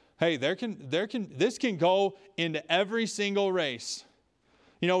 Hey, this can go into every single race.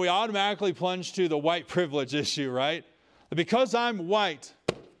 You know, we automatically plunge to the white privilege issue, right? Because I'm white,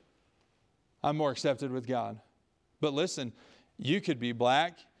 I'm more accepted with God. But listen, you could be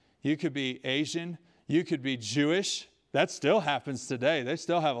black, you could be Asian, you could be Jewish. That still happens today. They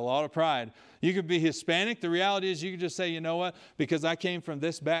still have a lot of pride. You could be Hispanic. The reality is you could just say, you know what? Because I came from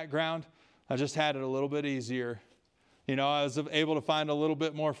this background, I just had it a little bit easier. You know, I was able to find a little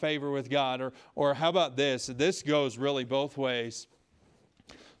bit more favor with God. Or how about this? This goes really both ways.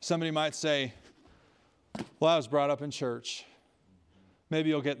 Somebody might say, well, I was brought up in church. Maybe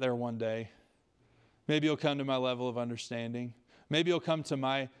you'll get there one day. Maybe you'll come to my level of understanding. Maybe you'll come to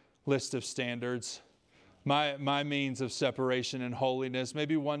my list of standards, my means of separation and holiness.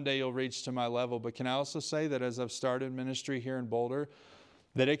 Maybe one day you'll reach to my level. But can I also say that as I've started ministry here in Boulder,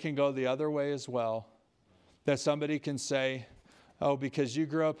 that it can go the other way as well. That somebody can say, oh, because you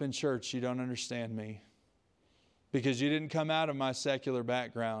grew up in church, you don't understand me. Because you didn't come out of my secular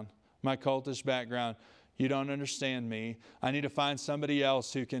background, my cultish background, you don't understand me. I need to find somebody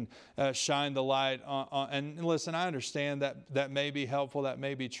else who can shine the light on. And listen, I understand that may be helpful, that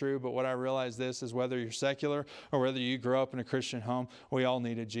may be true, but what I realize this is whether you're secular or whether you grew up in a Christian home, we all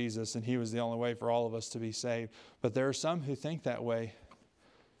needed Jesus, and He was the only way for all of us to be saved. But there are some who think that way.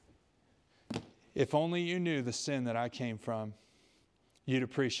 If only you knew the sin that I came from, you'd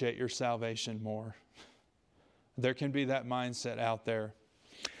appreciate your salvation more. There can be that mindset out there.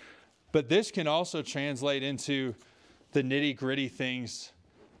 But this can also translate into the nitty-gritty things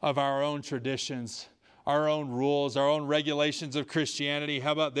of our own traditions, our own rules, our own regulations of Christianity.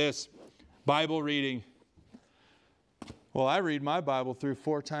 How about this? Bible reading. Well, I read my Bible through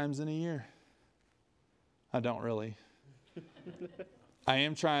 4 times in a year. I don't really. I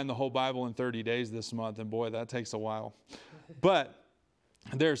am trying the whole Bible in 30 days this month, and boy, that takes a while. But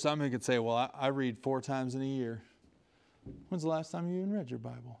there are some who could say, well, I read 4 times in a year. When's the last time you even read your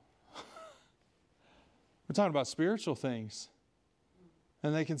Bible? We're talking about spiritual things.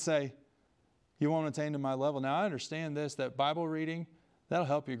 And they can say, you won't attain to my level. Now, I understand this, that Bible reading, that'll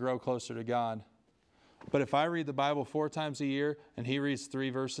help you grow closer to God. But if I read the Bible 4 times a year and he reads 3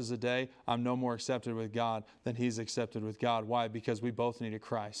 verses a day, I'm no more accepted with God than he's accepted with God. Why? Because we both needed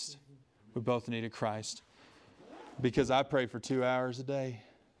Christ. We both needed Christ. Because I pray for 2 hours a day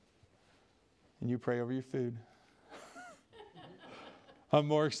and you pray over your food. I'm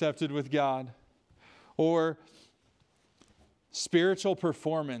more accepted with God. Or spiritual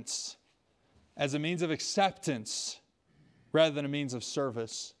performance as a means of acceptance rather than a means of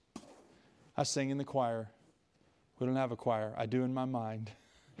service. I sing in the choir. We don't have a choir. I do in my mind.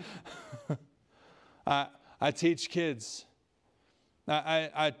 I teach kids.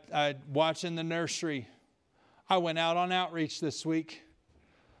 I watch in the nursery. I went out on outreach this week.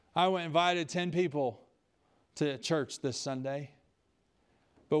 I invited 10 people to church this Sunday.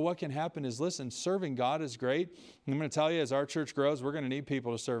 But what can happen is, listen, serving God is great. I'm going to tell you, as our church grows, we're going to need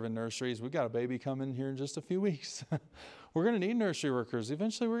people to serve in nurseries. We've got a baby coming here in just a few weeks. We're going to need nursery workers.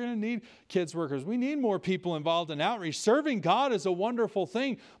 Eventually, we're going to need kids workers. We need more people involved in outreach. Serving God is a wonderful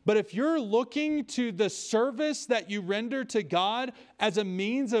thing. But if you're looking to the service that you render to God as a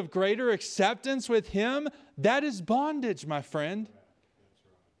means of greater acceptance with Him, that is bondage, my friend.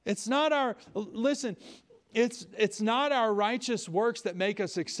 It's not our, listen, it's not our righteous works that make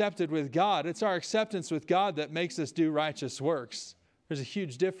us accepted with God. It's our acceptance with God that makes us do righteous works. There's a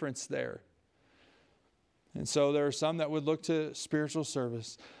huge difference there. And so there are some that would look to spiritual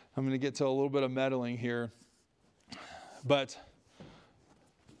service. I'm going to get to a little bit of meddling here. But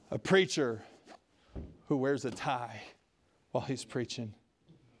a preacher who wears a tie while he's preaching.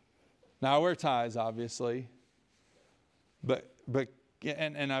 Now I wear ties, obviously. But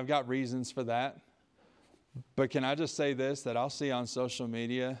I've got reasons for that. But can I just say this, that I'll see on social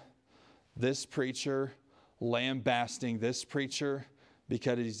media this preacher lambasting this preacher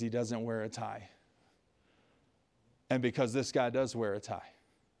because he doesn't wear a tie. And because this guy does wear a tie.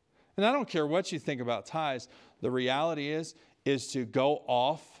 And I don't care what you think about ties. The reality is to go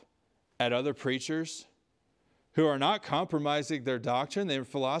off at other preachers who are not compromising their doctrine. Their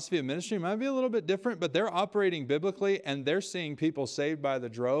philosophy of ministry might be a little bit different, but they're operating biblically and they're seeing people saved by the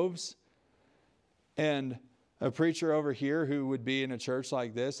droves. And a preacher over here who would be in a church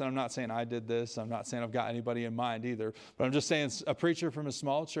like this, and I'm not saying I did this, I'm not saying I've got anybody in mind either, but I'm just saying a preacher from a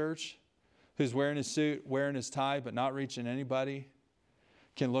small church who's wearing his suit, wearing his tie, but not reaching anybody,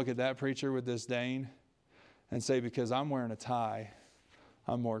 can look at that preacher with disdain and say, because I'm wearing a tie,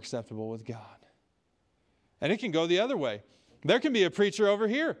 I'm more acceptable with God. And it can go the other way. There can be a preacher over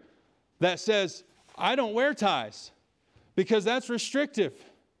here that says, I don't wear ties because that's restrictive,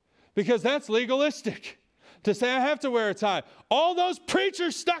 because that's legalistic. To say I have to wear a tie. All those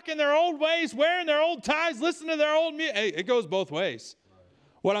preachers stuck in their old ways, wearing their old ties, listening to their old music. Hey, it goes both ways.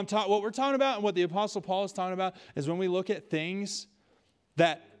 What we're talking about and what the Apostle Paul is talking about is when we look at things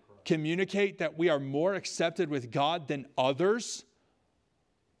that communicate that we are more accepted with God than others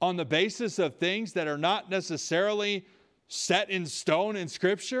on the basis of things that are not necessarily set in stone in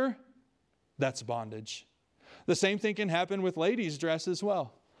Scripture, that's bondage. The same thing can happen with ladies' dress as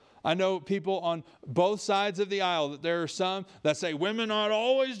well. I know people on both sides of the aisle that there are some that say women ought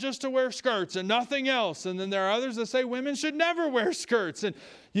always just to wear skirts and nothing else. And then there are others that say women should never wear skirts. And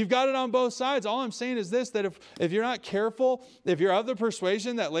you've got it on both sides. All I'm saying is this, that if you're not careful, if you're of the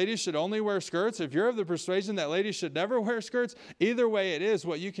persuasion that ladies should only wear skirts, if you're of the persuasion that ladies should never wear skirts, either way it is,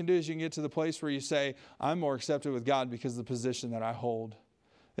 what you can do is you can get to the place where you say, I'm more accepted with God because of the position that I hold.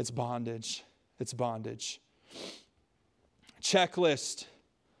 It's bondage. It's bondage. Checklist.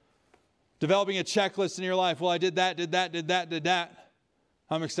 Developing a checklist in your life. Well, I did that.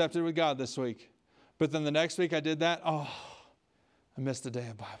 I'm accepted with God this week. But then the next week I did that. Oh, I missed a day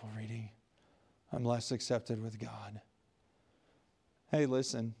of Bible reading. I'm less accepted with God. Hey,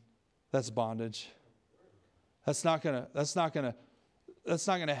 listen, that's bondage. That's not gonna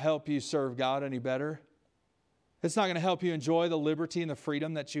help you serve God any better. It's not going to help you enjoy the liberty and the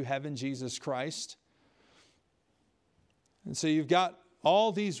freedom that you have in Jesus Christ. And so you've got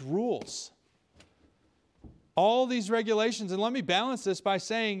all these rules, all these regulations. And let me balance this by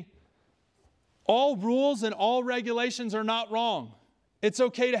saying all rules and all regulations are not wrong. It's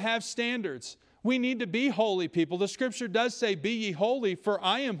okay to have standards. We need to be holy people. The Scripture does say, be ye holy, for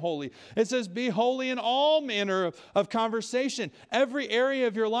I am holy. It says, be holy in all manner of conversation. Every area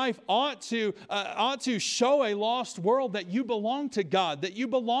of your life ought to show a lost world that you belong to God, that you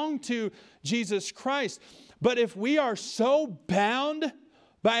belong to Jesus Christ. But if we are so bound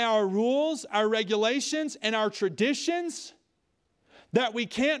by our rules, our regulations, and our traditions that we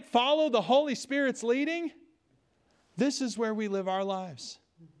can't follow the Holy Spirit's leading, this is where we live our lives.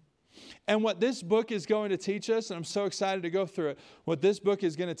 And what this book is going to teach us, and I'm so excited to go through it, what this book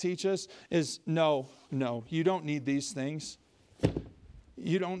is going to teach us is no, you don't need these things.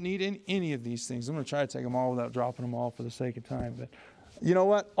 You don't need any of these things. I'm going to try to take them all without dropping them all for the sake of time. But you know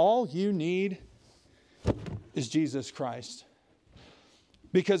what? All you need is Jesus Christ.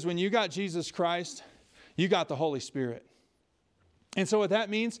 Because when you got Jesus Christ, you got the Holy Spirit. And so what that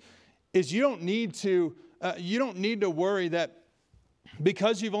means is you don't need to worry that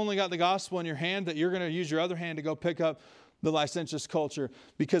because you've only got the gospel in your hand, that you're going to use your other hand to go pick up the licentious culture.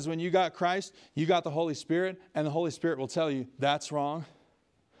 Because when you got Christ, you got the Holy Spirit, and the Holy Spirit will tell you, that's wrong,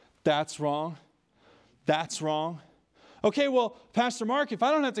 that's wrong, that's wrong. Okay, well, Pastor Mark, if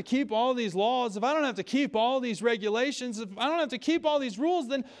I don't have to keep all these laws, if I don't have to keep all these regulations, if I don't have to keep all these rules,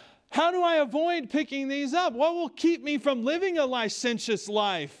 then how do I avoid picking these up? What will keep me from living a licentious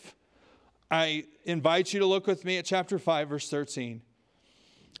life? I invite you to look with me at chapter 5, verse 13.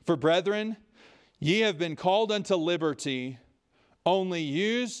 For brethren, ye have been called unto liberty, only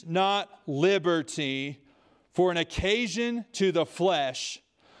use not liberty for an occasion to the flesh,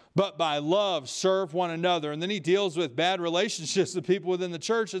 but by love serve one another. And then he deals with bad relationships with people within the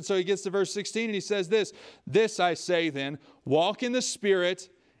church. And so he gets to verse 16 and he says this I say then, walk in the Spirit,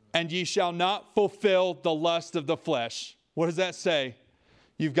 and ye shall not fulfill the lust of the flesh. What does that say?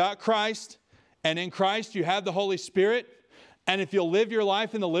 You've got Christ, and in Christ you have the Holy Spirit. And if you'll live your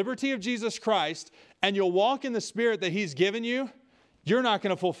life in the liberty of Jesus Christ, and you'll walk in the Spirit that He's given you, you're not going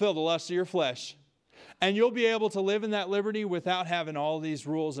to fulfill the lust of your flesh. And you'll be able to live in that liberty without having all these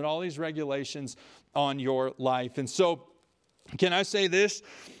rules and all these regulations on your life. And so, can I say this?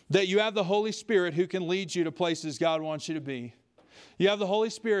 That you have the Holy Spirit who can lead you to places God wants you to be. You have the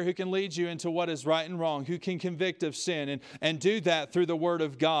Holy Spirit who can lead you into what is right and wrong, who can convict of sin and do that through the Word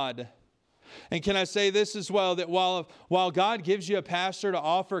of God. And can I say this as well, that while God gives you a pastor to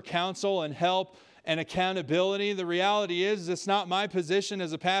offer counsel and help and accountability, the reality is it's not my position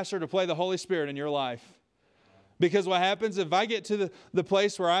as a pastor to play the Holy Spirit in your life. Because what happens if I get to the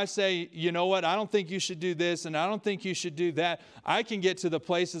place where I say, you know what, I don't think you should do this and I don't think you should do that. I can get to the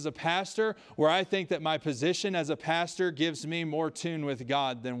place as a pastor where I think that my position as a pastor gives me more tune with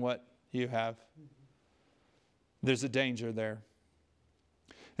God than what you have. There's a danger there.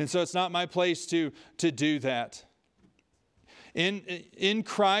 And so it's not my place to do that. In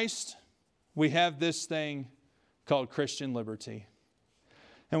Christ, we have this thing called Christian liberty.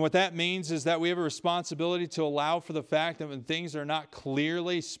 And what that means is that we have a responsibility to allow for the fact that when things are not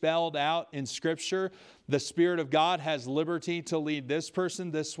clearly spelled out in Scripture, the Spirit of God has liberty to lead this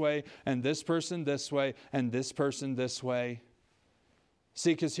person this way, and this person this way, and this person this way.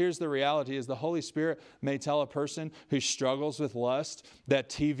 See, because here's the reality is the Holy Spirit may tell a person who struggles with lust that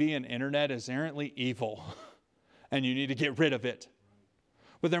TV and internet is inherently evil and you need to get rid of it.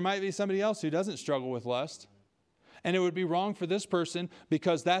 But there might be somebody else who doesn't struggle with lust. And it would be wrong for this person,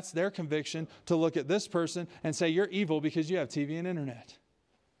 because that's their conviction, to look at this person and say, you're evil because you have TV and internet.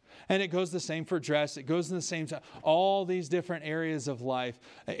 And it goes the same for dress. It goes in the same time. All these different areas of life.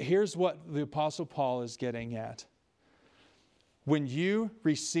 Here's what the Apostle Paul is getting at. When you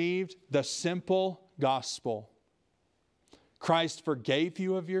received the simple gospel, Christ forgave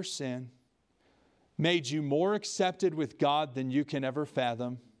you of your sin, made you more accepted with God than you can ever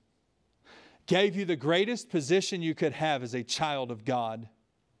fathom, gave you the greatest position you could have as a child of God,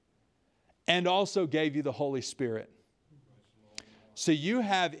 and also gave you the Holy Spirit. So you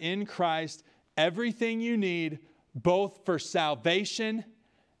have in Christ everything you need, both for salvation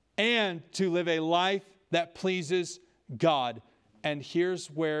and to live a life that pleases God. And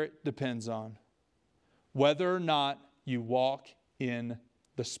here's where it depends on whether or not you walk in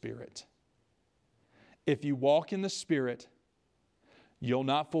the Spirit. If you walk in the Spirit, you'll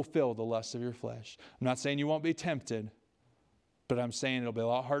not fulfill the lusts of your flesh. I'm not saying you won't be tempted, but I'm saying it'll be a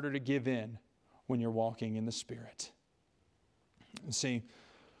lot harder to give in when you're walking in the Spirit. See,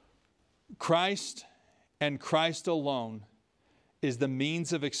 Christ and Christ alone is the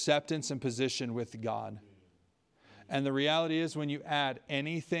means of acceptance and position with God. And the reality is, when you add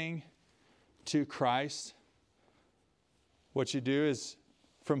anything to Christ, what you do is,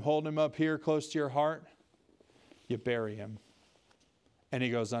 from holding Him up here close to your heart, you bury Him. And He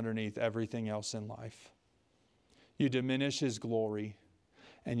goes underneath everything else in life. You diminish His glory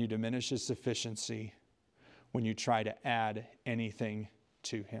and you diminish His sufficiency when you try to add anything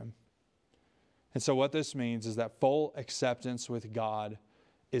to Him. And so what this means is that full acceptance with God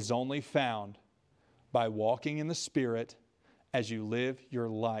is only found by walking in the Spirit as you live your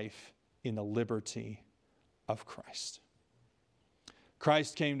life in the liberty of Christ.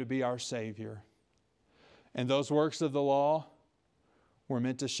 Christ came to be our Savior. And those works of the law were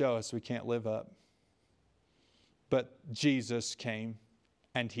meant to show us we can't live up. But Jesus came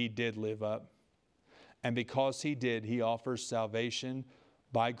and He did live up. And because He did, He offers salvation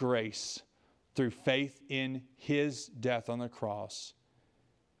by grace through faith in His death on the cross.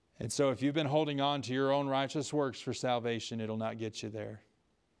 And so if you've been holding on to your own righteous works for salvation, it'll not get you there.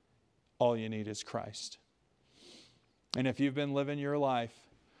 All you need is Christ. And if you've been living your life,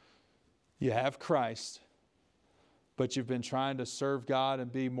 you have Christ, but you've been trying to serve God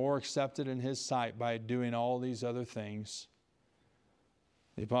and be more accepted in His sight by doing all these other things,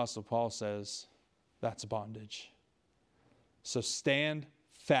 the Apostle Paul says that's bondage. So stand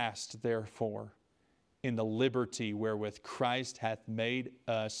fast, therefore, in the liberty wherewith Christ hath made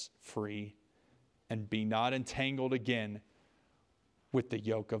us free, and be not entangled again with the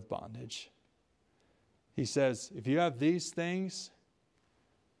yoke of bondage. He says, if you have these things,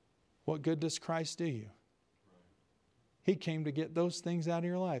 what good does Christ do you? He came to get those things out of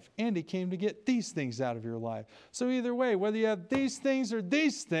your life. And He came to get these things out of your life. So either way, whether you have these things or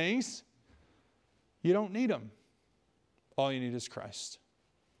these things, you don't need them. All you need is Christ.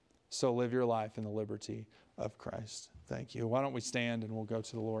 So live your life in the liberty of Christ. Thank you. Why don't we stand and we'll go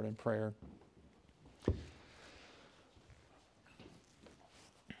to the Lord in prayer.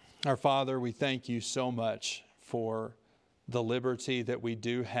 Our Father, we thank You so much for the liberty that we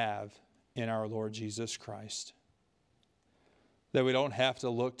do have in our Lord Jesus Christ. That we don't have to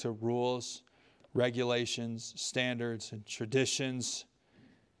look to rules, regulations, standards, and traditions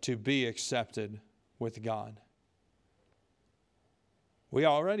to be accepted with God. We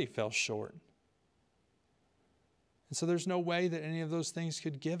already fell short. And so there's no way that any of those things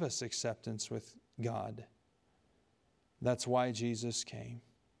could give us acceptance with God. That's why Jesus came,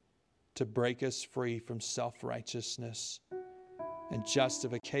 to break us free from self-righteousness and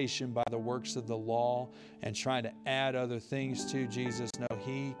justification by the works of the law and trying to add other things to Jesus. No,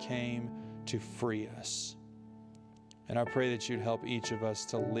 He came to free us. And I pray that You'd help each of us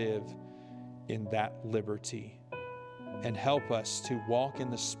to live in that liberty and help us to walk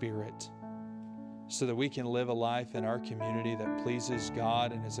in the Spirit so that we can live a life in our community that pleases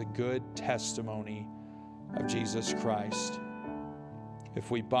God and is a good testimony of Jesus Christ.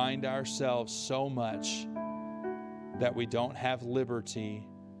 If we bind ourselves so much that we don't have liberty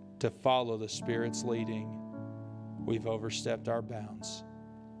to follow the Spirit's leading, we've overstepped our bounds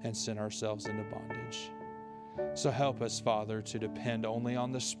and sent ourselves into bondage. So help us, Father, to depend only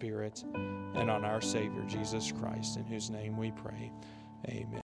on the Spirit and on our Savior, Jesus Christ, in whose name we pray. Amen.